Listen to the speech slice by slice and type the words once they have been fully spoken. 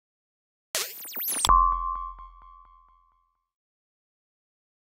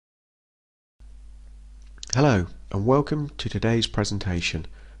Hello and welcome to today's presentation.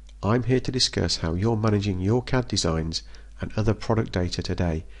 I'm here to discuss how you're managing your CAD designs and other product data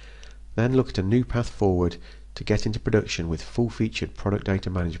today, then look at a new path forward to get into production with full-featured product data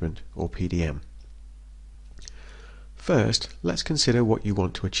management, or PDM. First, let's consider what you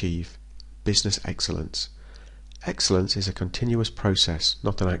want to achieve: business excellence. Excellence is a continuous process,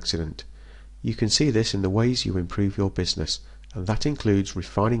 not an accident. You can see this in the ways you improve your business, and that includes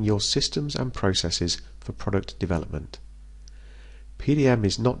refining your systems and processes for product development. PDM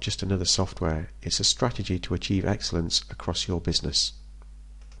is not just another software, it's a strategy to achieve excellence across your business.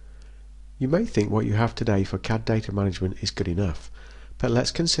 You may think what you have today for CAD data management is good enough, but let's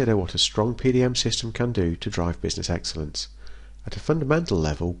consider what a strong PDM system can do to drive business excellence. At a fundamental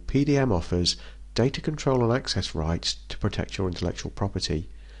level, PDM offers data control and access rights to protect your intellectual property,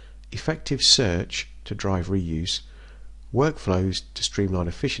 effective search to drive reuse, workflows to streamline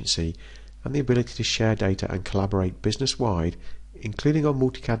efficiency, and the ability to share data and collaborate business-wide, including on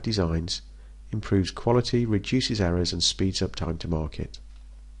multi-CAD designs, improves quality, reduces errors, and speeds up time to market.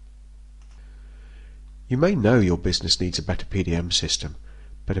 You may know your business needs a better PDM system,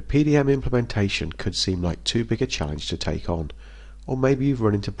 but a PDM implementation could seem like too big a challenge to take on, or maybe you've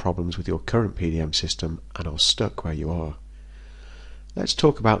run into problems with your current PDM system and are stuck where you are. Let's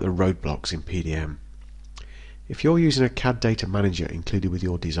talk about the roadblocks in PDM. If you're using a CAD data manager included with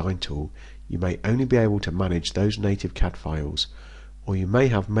your design tool, you may only be able to manage those native CAD files, or you may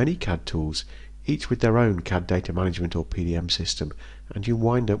have many CAD tools, each with their own CAD data management or PDM system, and you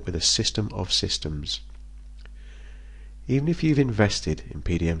wind up with a system of systems. Even if you've invested in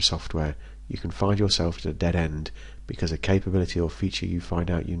PDM software, you can find yourself at a dead end because a capability or feature you find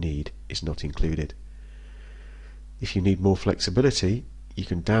out you need is not included. If you need more flexibility, you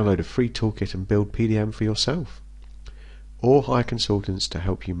can download a free toolkit and build PDM for yourself, or hire consultants to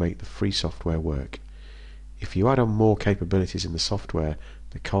help you make the free software work. If you add on more capabilities in the software,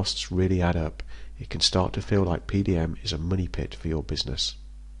 the costs really add up. It can start to feel like PDM is a money pit for your business.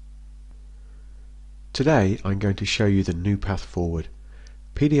 Today I'm going to show you the new path forward.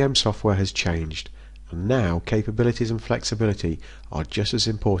 PDM software has changed, and now capabilities and flexibility are just as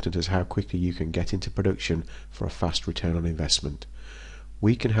important as how quickly you can get into production for a fast return on investment.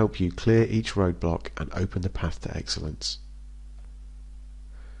 We can help you clear each roadblock and open the path to excellence.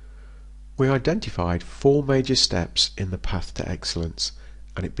 We identified 4 major steps in the path to excellence,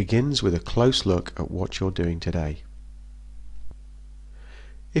 and it begins with a close look at what you're doing today.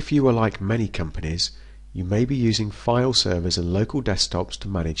 If you are like many companies, you may be using file servers and local desktops to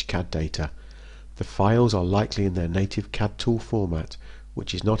manage CAD data. The files are likely in their native CAD tool format,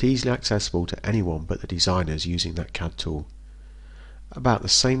 which is not easily accessible to anyone but the designers using that CAD tool. About the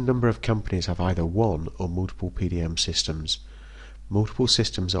same number of companies have either one or multiple PDM systems. Multiple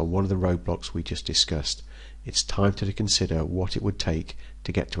systems are one of the roadblocks we just discussed. It's time to consider what it would take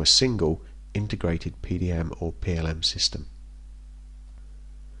to get to a single integrated PDM or PLM system.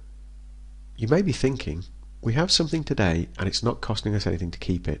 You may be thinking, we have something today and it's not costing us anything to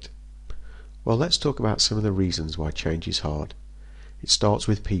keep it. Well, let's talk about some of the reasons why change is hard. It starts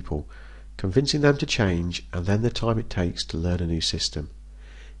with people, convincing them to change, and then the time it takes to learn a new system.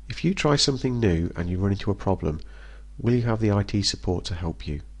 If you try something new and you run into a problem, will you have the IT support to help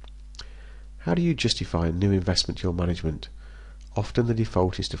you? How do you justify a new investment to your management? Often the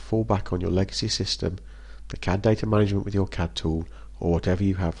default is to fall back on your legacy system, the CAD data management with your CAD tool, or whatever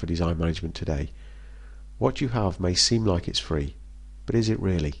you have for design management today. What you have may seem like it's free, but is it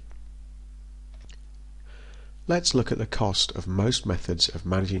really? Let's look at the cost of most methods of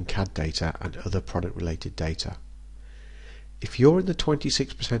managing CAD data and other product-related data. If you're in the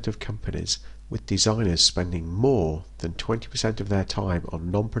 26% of companies with designers spending more than 20% of their time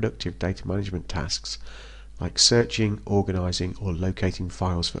on non-productive data management tasks, like searching, organizing, or locating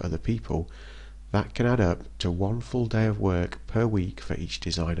files for other people, that can add up to 1 full day of work per week for each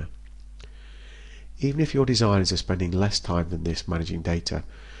designer. Even if your designers are spending less time than this managing data,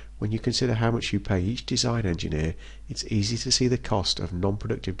 when you consider how much you pay each design engineer, it's easy to see the cost of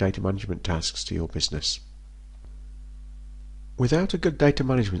non-productive data management tasks to your business. Without a good data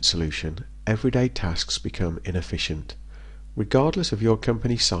management solution, everyday tasks become inefficient. Regardless of your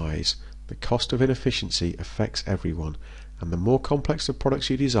company size, the cost of inefficiency affects everyone, and the more complex the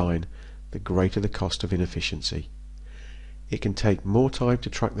products you design, the greater the cost of inefficiency. It can take more time to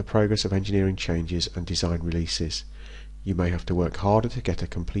track the progress of engineering changes and design releases. You may have to work harder to get a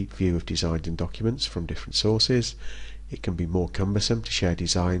complete view of designs and documents from different sources. It can be more cumbersome to share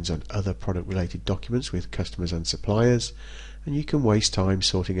designs and other product-related documents with customers and suppliers, and you can waste time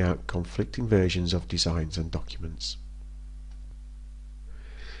sorting out conflicting versions of designs and documents.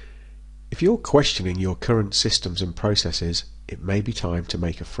 If you're questioning your current systems and processes, it may be time to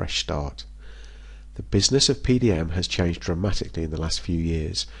make a fresh start. The business of PDM has changed dramatically in the last few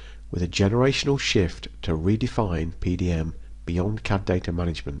years, with a generational shift to redefine PDM beyond CAD data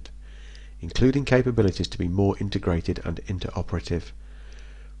management, including capabilities to be more integrated and interoperative.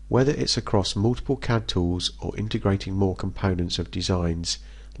 Whether it's across multiple CAD tools or integrating more components of designs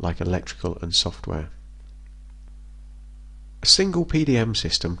like electrical and software. A single PDM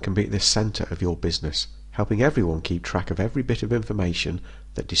system can be at the centre of your business, helping everyone keep track of every bit of information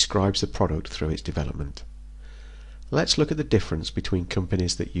that describes the product through its development. Let's look at the difference between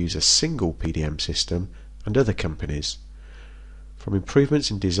companies that use a single PDM system and other companies. From improvements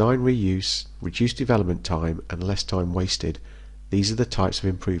in design reuse, reduced development time and less time wasted, these are the types of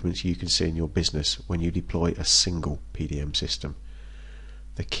improvements you can see in your business when you deploy a single PDM system.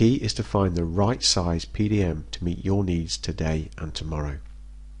 The key is to find the right size PDM to meet your needs today and tomorrow.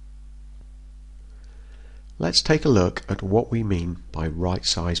 Let's take a look at what we mean by right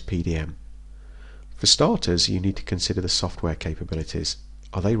size PDM. For starters, you need to consider the software capabilities.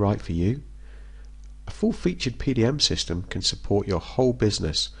 Are they right for you? A full-featured PDM system can support your whole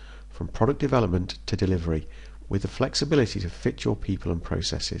business, from product development to delivery, with the flexibility to fit your people and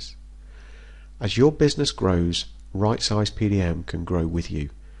processes. As your business grows, right-size PDM can grow with you.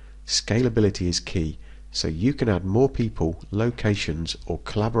 Scalability is key, so you can add more people, locations, or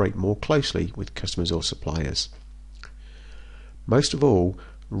collaborate more closely with customers or suppliers. Most of all,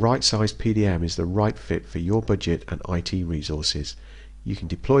 right-size PDM is the right fit for your budget and IT resources. You can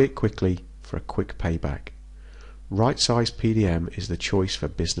deploy it quickly for a quick payback. Right-size PDM is the choice for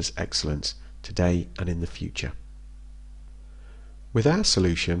business excellence today and in the future. With our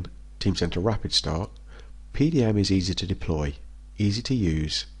solution, Teamcenter Rapid Start, PDM is easy to deploy, easy to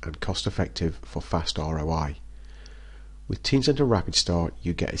use, and cost-effective for fast ROI. With Teamcenter Rapid Start,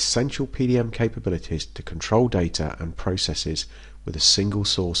 you get essential PDM capabilities to control data and processes with a single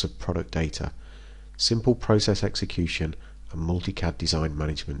source of product data, simple process execution, and multi-CAD design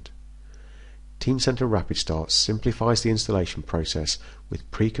management. Teamcenter Rapid Start simplifies the installation process with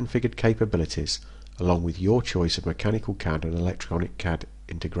pre-configured capabilities, along with your choice of mechanical CAD and electronic CAD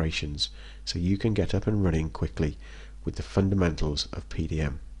integrations, so you can get up and running quickly with the fundamentals of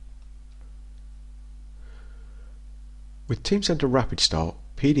PDM. With Teamcenter Rapid Start,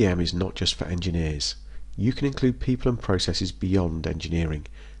 PDM is not just for engineers. You can include people and processes beyond engineering,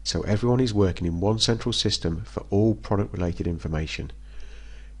 so everyone is working in one central system for all product-related information.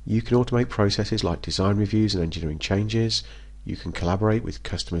 You can automate processes like design reviews and engineering changes. You can collaborate with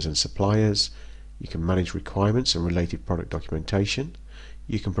customers and suppliers. You can manage requirements and related product documentation.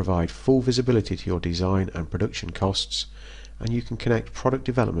 You can provide full visibility to your design and production costs, and you can connect product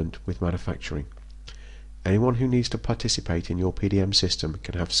development with manufacturing. Anyone who needs to participate in your PDM system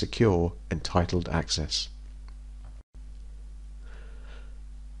can have secure, entitled access.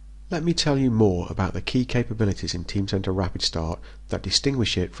 Let me tell you more about the key capabilities in Teamcenter Rapid Start that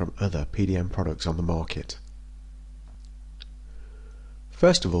distinguish it from other PDM products on the market.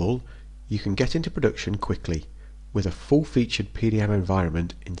 First of all, you can get into production quickly with a full-featured PDM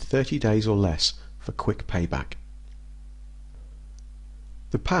environment in 30 days or less for quick payback.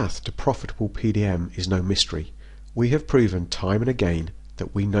 The path to profitable PDM is no mystery. We have proven time and again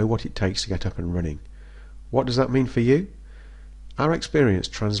that we know what it takes to get up and running. What does that mean for you? Our experience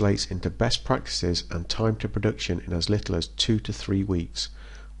translates into best practices and time to production in as little as 2 to 3 weeks,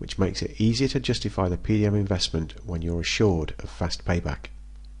 which makes it easier to justify the PDM investment when you're assured of fast payback.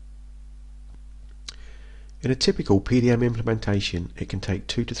 In a typical PDM implementation, it can take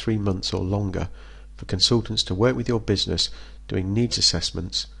 2 to 3 months or longer for consultants to work with your business doing needs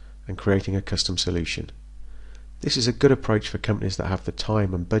assessments and creating a custom solution. This is a good approach for companies that have the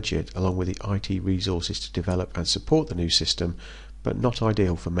time and budget along with the IT resources to develop and support the new system, but not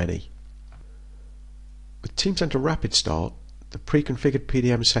ideal for many. With Teamcenter Rapid Start, the pre-configured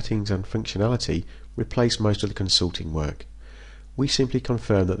PDM settings and functionality replace most of the consulting work. We simply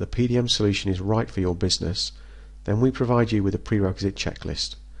confirm that the PDM solution is right for your business, then we provide you with a prerequisite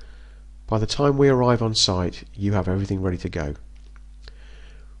checklist. By the time we arrive on site, you have everything ready to go.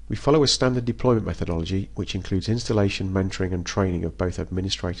 We follow a standard deployment methodology which includes installation, mentoring and training of both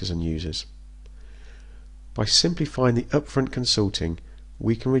administrators and users. By simplifying the upfront consulting,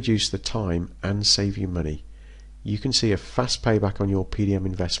 we can reduce the time and save you money. You can see a fast payback on your PDM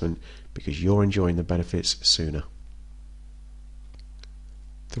investment because you're enjoying the benefits sooner.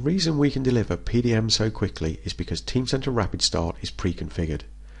 The reason we can deliver PDM so quickly is because Teamcenter Rapid Start is pre-configured.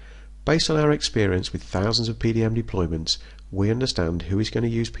 Based on our experience with thousands of PDM deployments, we understand who is going to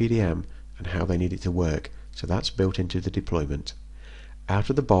use PDM and how they need it to work, so that's built into the deployment. Out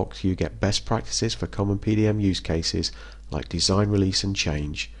of the box, you get best practices for common PDM use cases like design release and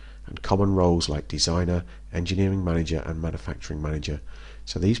change, and common roles like designer, engineering manager and manufacturing manager,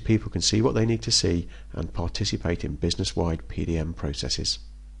 so these people can see what they need to see and participate in business-wide PDM processes.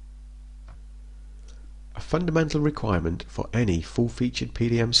 A fundamental requirement for any full-featured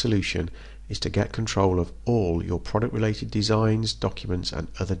PDM solution is to get control of all your product-related designs, documents and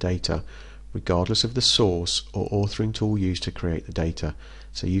other data, regardless of the source or authoring tool used to create the data,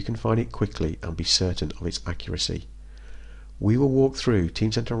 so you can find it quickly and be certain of its accuracy. We will walk through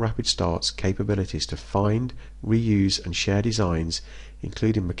Teamcenter Rapid Start's capabilities to find, reuse and share designs,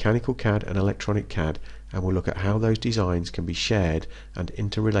 including mechanical CAD and electronic CAD, and we'll look at how those designs can be shared and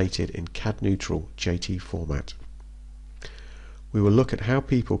interrelated in CAD-neutral JT format. We will look at how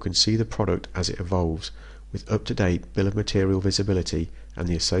people can see the product as it evolves, with up-to-date bill of material visibility and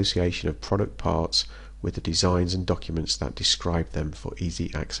the association of product parts with the designs and documents that describe them for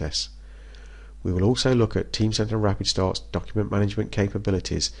easy access. We will also look at Teamcenter Rapid Start's document management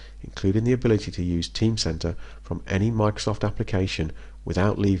capabilities, including the ability to use Teamcenter from any Microsoft application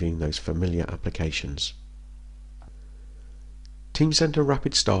without leaving those familiar applications. Teamcenter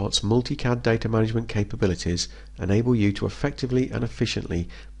Rapid Start's multi-CAD data management capabilities enable you to effectively and efficiently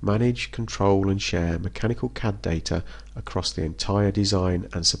manage, control and share mechanical CAD data across the entire design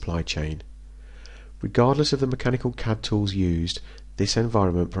and supply chain. Regardless of the mechanical CAD tools used, this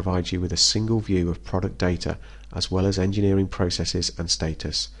environment provides you with a single view of product data as well as engineering processes and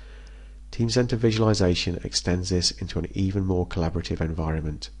status. Teamcenter visualization extends this into an even more collaborative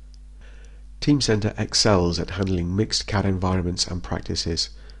environment. Teamcenter excels at handling mixed CAD environments and practices.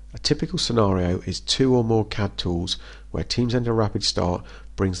 A typical scenario is 2 or more CAD tools where Teamcenter Rapid Start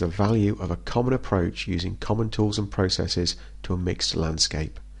brings the value of a common approach using common tools and processes to a mixed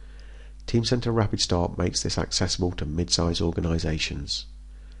landscape. Teamcenter Rapid Start makes this accessible to mid-size organizations.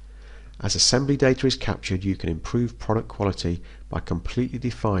 As assembly data is captured, you can improve product quality by completely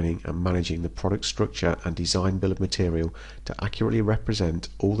defining and managing the product structure and design bill of material to accurately represent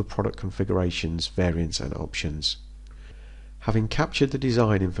all the product configurations, variants and options. Having captured the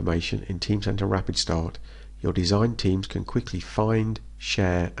design information in Teamcenter Rapid Start, your design teams can quickly find,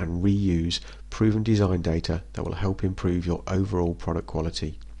 share and reuse proven design data that will help improve your overall product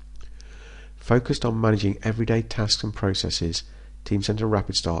quality. Focused on managing everyday tasks and processes, Teamcenter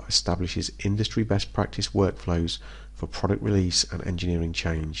Rapid Start establishes industry best practice workflows for product release and engineering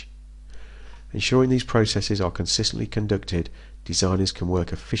change. Ensuring these processes are consistently conducted, designers can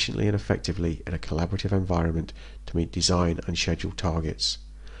work efficiently and effectively in a collaborative environment to meet design and schedule targets.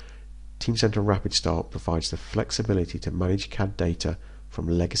 Teamcenter Rapid Start provides the flexibility to manage CAD data from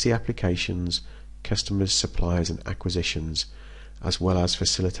legacy applications, customers, suppliers and acquisitions, as well as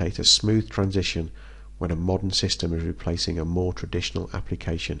facilitate a smooth transition when a modern system is replacing a more traditional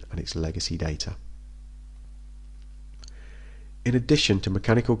application and its legacy data. In addition to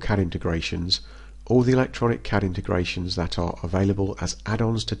mechanical CAD integrations, all the electronic CAD integrations that are available as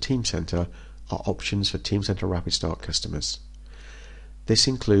add-ons to Teamcenter are options for Teamcenter Rapid Start customers. This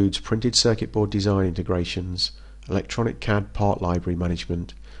includes printed circuit board design integrations, electronic CAD part library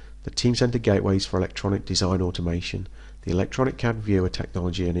management, the Teamcenter gateways for electronic design automation, the electronic CAD viewer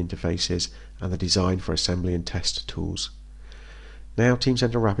technology and interfaces, and the design for assembly and test tools. Now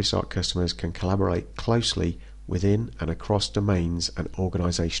Teamcenter Rapid Start customers can collaborate closely within and across domains and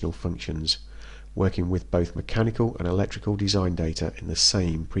organizational functions, working with both mechanical and electrical design data in the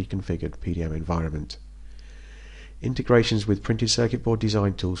same pre-configured PDM environment. Integrations with printed circuit board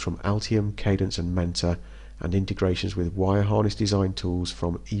design tools from Altium, Cadence and Mentor, and integrations with wire harness design tools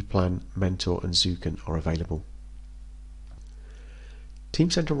from ePlan, Mentor and Zuken are available.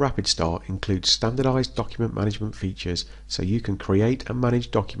 Teamcenter Rapid Start includes standardized document management features so you can create and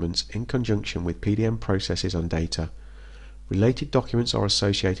manage documents in conjunction with PDM processes and data. Related documents are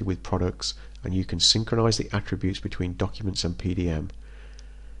associated with products and you can synchronize the attributes between documents and PDM.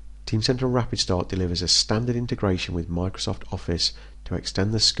 Teamcenter Rapid Start delivers a standard integration with Microsoft Office to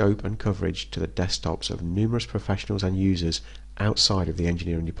extend the scope and coverage to the desktops of numerous professionals and users outside of the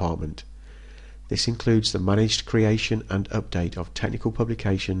engineering department. This includes the managed creation and update of technical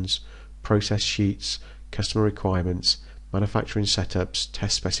publications, process sheets, customer requirements, manufacturing setups,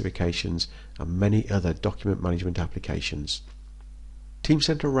 test specifications, and many other document management applications.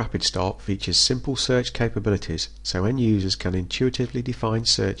 Teamcenter Rapid Start features simple search capabilities so end users can intuitively define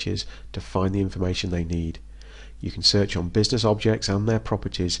searches to find the information they need. You can search on business objects and their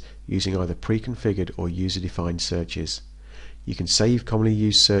properties using either pre-configured or user-defined searches. You can save commonly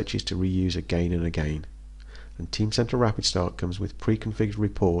used searches to reuse again and again. And Teamcenter Rapid Start comes with pre-configured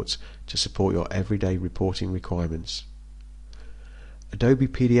reports to support your everyday reporting requirements. Adobe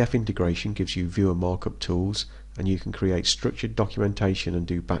PDF integration gives you viewer markup tools, and you can create structured documentation and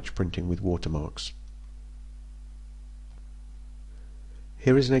do batch printing with watermarks.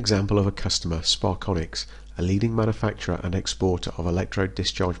 Here is an example of a customer, Sparkonics, a leading manufacturer and exporter of electrode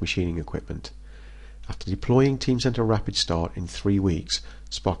discharge machining equipment. After deploying Teamcenter Rapid Start in 3 weeks,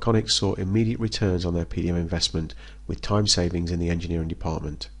 Sparkonics saw immediate returns on their PDM investment with time savings in the engineering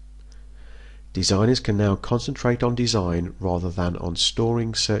department. Designers can now concentrate on design rather than on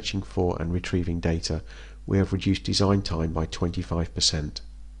storing, searching for and retrieving data. We have reduced design time by 25%.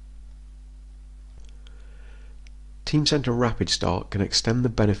 Teamcenter Rapid Start can extend the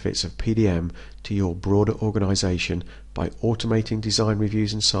benefits of PDM to your broader organization by automating design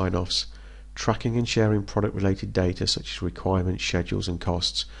reviews and sign-offs, tracking and sharing product-related data such as requirements, schedules and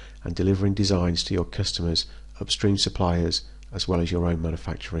costs, and delivering designs to your customers, upstream suppliers, as well as your own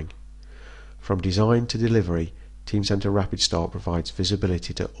manufacturing. From design to delivery, Teamcenter Rapid Start provides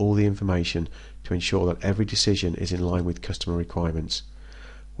visibility to all the information to ensure that every decision is in line with customer requirements.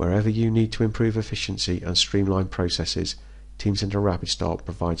 Wherever you need to improve efficiency and streamline processes, Teamcenter Rapid Start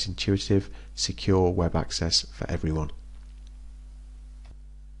provides intuitive, secure web access for everyone.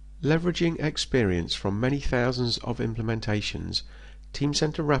 Leveraging experience from many thousands of implementations,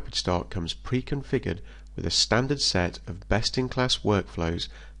 Teamcenter Rapid Start comes pre-configured with a standard set of best-in-class workflows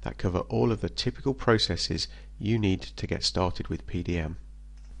that cover all of the typical processes you need to get started with PDM.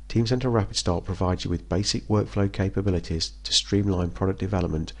 Teamcenter Rapid Start provides you with basic workflow capabilities to streamline product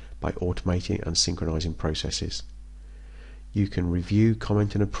development by automating and synchronizing processes. You can review,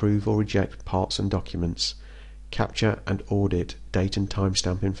 comment and approve or reject parts and documents, capture and audit date and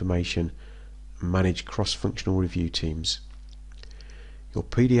timestamp information, and manage cross-functional review teams. Your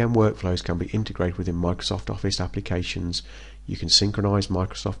PDM workflows can be integrated within Microsoft Office applications. You can synchronize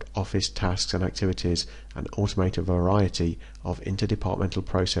Microsoft Office tasks and activities and automate a variety of interdepartmental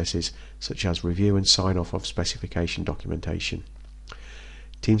processes such as review and sign-off of specification documentation.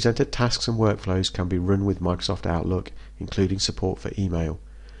 Teamcenter tasks and workflows can be run with Microsoft Outlook, including support for email.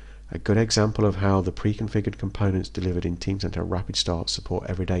 A good example of how the pre-configured components delivered in Teamcenter Rapid Start support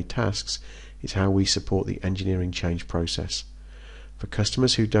everyday tasks is how we support the engineering change process. For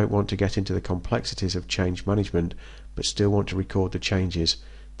customers who don't want to get into the complexities of change management but still want to record the changes,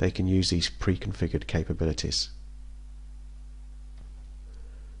 they can use these pre-configured capabilities.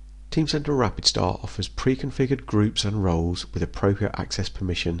 Teamcenter Rapid Start offers pre-configured groups and roles with appropriate access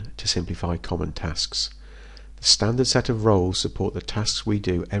permission to simplify common tasks. The standard set of roles support the tasks we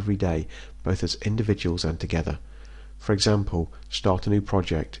do every day, both as individuals and together. For example, start a new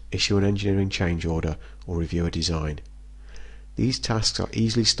project, issue an engineering change order, or review a design. These tasks are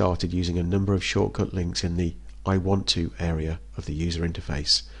easily started using a number of shortcut links in the I want to area of the user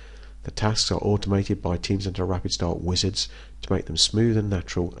interface. The tasks are automated by Teamcenter Rapid Start wizards to make them smooth and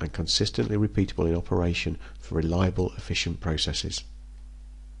natural and consistently repeatable in operation for reliable, efficient processes.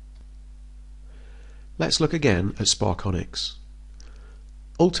 Let's look again at Sparkonics.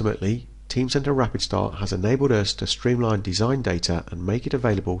 Ultimately, Teamcenter Rapid Start has enabled us to streamline design data and make it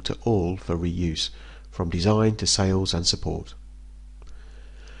available to all for reuse, from design to sales and support.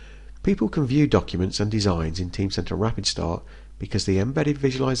 People can view documents and designs in Teamcenter Rapid Start because the embedded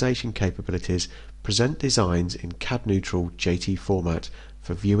visualization capabilities present designs in CAD-neutral JT format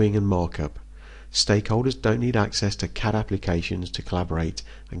for viewing and markup. Stakeholders don't need access to CAD applications to collaborate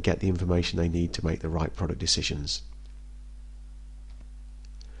and get the information they need to make the right product decisions.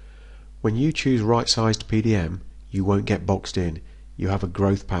 When you choose right-sized PDM, you won't get boxed in. You have a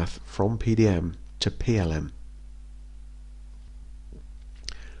growth path from PDM to PLM.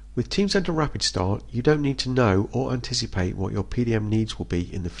 With Teamcenter Rapid Start, you don't need to know or anticipate what your PDM needs will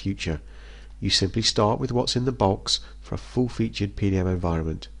be in the future. You simply start with what's in the box for a full-featured PDM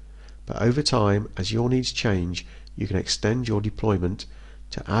environment. But over time, as your needs change, you can extend your deployment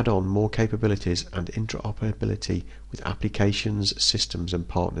to add on more capabilities and interoperability with applications, systems and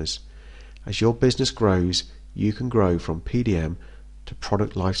partners. As your business grows, you can grow from PDM to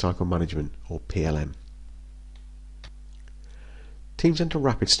Product Lifecycle Management, or PLM. Teamcenter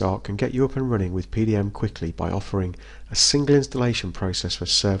Rapid Start can get you up and running with PDM quickly by offering a single installation process for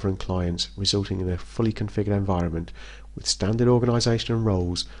server and clients, resulting in a fully configured environment with standard organization and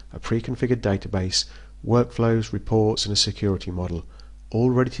roles, a pre-configured database, workflows, reports and a security model,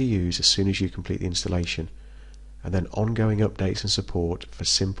 all ready to use as soon as you complete the installation, and then ongoing updates and support for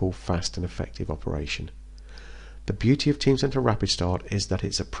simple, fast and effective operation. The beauty of Teamcenter Rapid Start is that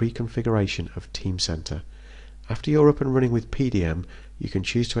it's a pre-configuration of Teamcenter. After you're up and running with PDM, you can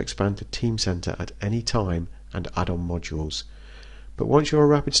choose to expand to Teamcenter at any time and add on modules. But once you're a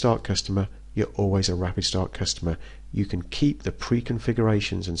Rapid Start customer, you're always a Rapid Start customer. You can keep the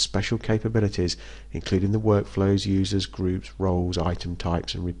pre-configurations and special capabilities, including the workflows, users, groups, roles, item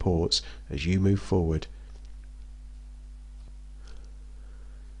types and reports as you move forward.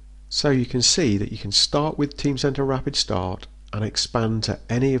 So you can see that you can start with Teamcenter Rapid Start and expand to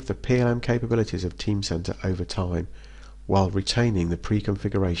any of the PLM capabilities of Teamcenter over time, while retaining the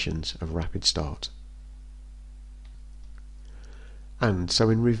pre-configurations of Rapid Start. And so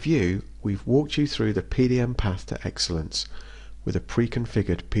in review, we've walked you through the PDM path to excellence with a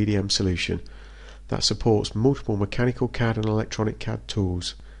pre-configured PDM solution that supports multiple mechanical CAD and electronic CAD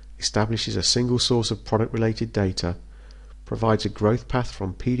tools, establishes a single source of product-related data, provides a growth path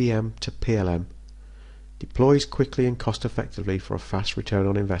from PDM to PLM, deploys quickly and cost-effectively for a fast return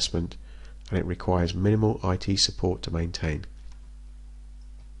on investment, and it requires minimal IT support to maintain.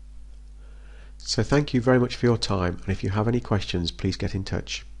 So thank you very much for your time, and if you have any questions, please get in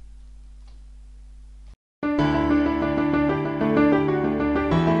touch.